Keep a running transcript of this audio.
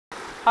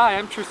Hi,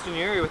 I'm Tristan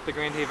Ury with the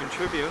Grand Haven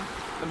Tribune.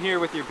 I'm here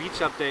with your beach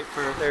update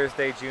for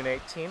Thursday, June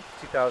 18th,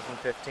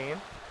 2015.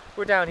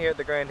 We're down here at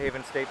the Grand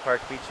Haven State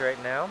Park Beach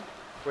right now,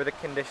 where the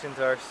conditions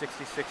are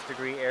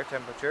 66-degree air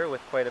temperature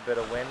with quite a bit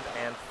of wind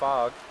and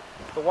fog.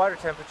 The water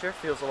temperature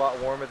feels a lot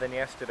warmer than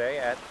yesterday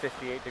at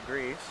 58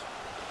 degrees.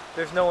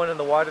 There's no one in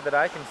the water that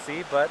I can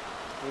see, but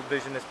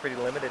vision is pretty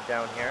limited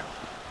down here.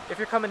 If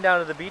you're coming down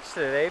to the beach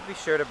today, be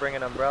sure to bring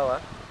an umbrella.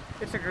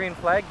 It's a green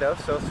flag though,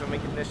 so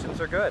swimming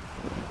conditions are good.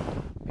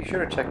 Be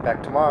sure to check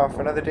back tomorrow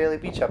for another daily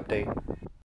beach update.